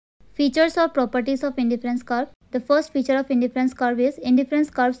Features or properties of indifference curve. The first feature of indifference curve is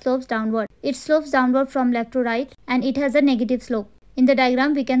indifference curve slopes downward. It slopes downward from left to right and it has a negative slope. In the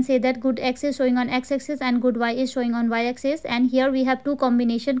diagram, we can say that good x is showing on x-axis and good y is showing on y-axis, and here we have two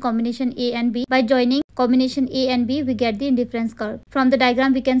combination A and B. By joining combination A and B, we get the indifference curve. From the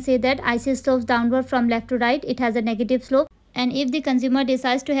diagram, we can say that IC slopes downward from left to right. It has a negative slope, and if the consumer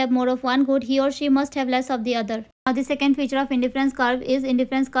decides to have more of one good, he or she must have less of the other. Now the second feature of indifference curve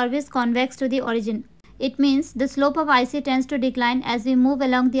is convex to the origin. It means the slope of IC tends to decline as we move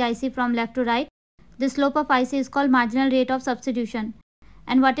along the IC from left to right. The slope of IC is called marginal rate of substitution.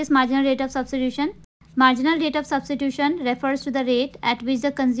 And what is marginal rate of substitution? Marginal rate of substitution refers to the rate at which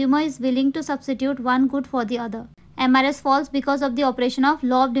the consumer is willing to substitute one good for the other. MRS falls because of the operation of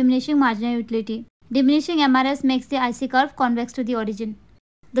law of diminishing marginal utility. Diminishing MRS makes the IC curve convex to the origin.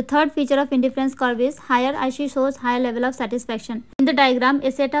 The third feature of indifference curve is higher IC shows higher level of satisfaction. In the diagram,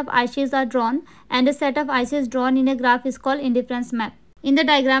 a set of ICs are drawn and a set of ICs drawn in a graph is called indifference map. In the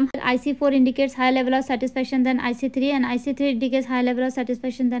diagram, IC4 indicates higher level of satisfaction than IC3, and IC3 indicates higher level of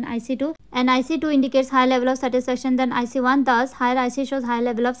satisfaction than IC2, and IC2 indicates higher level of satisfaction than IC1. Thus, higher IC shows higher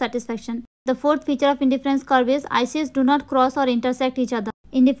level of satisfaction. The fourth feature of indifference curve is ICs do not cross or intersect each other.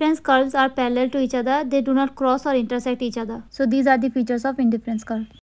 Indifference curves are parallel to each other. They do not cross or intersect each other. So these are the features of indifference curve.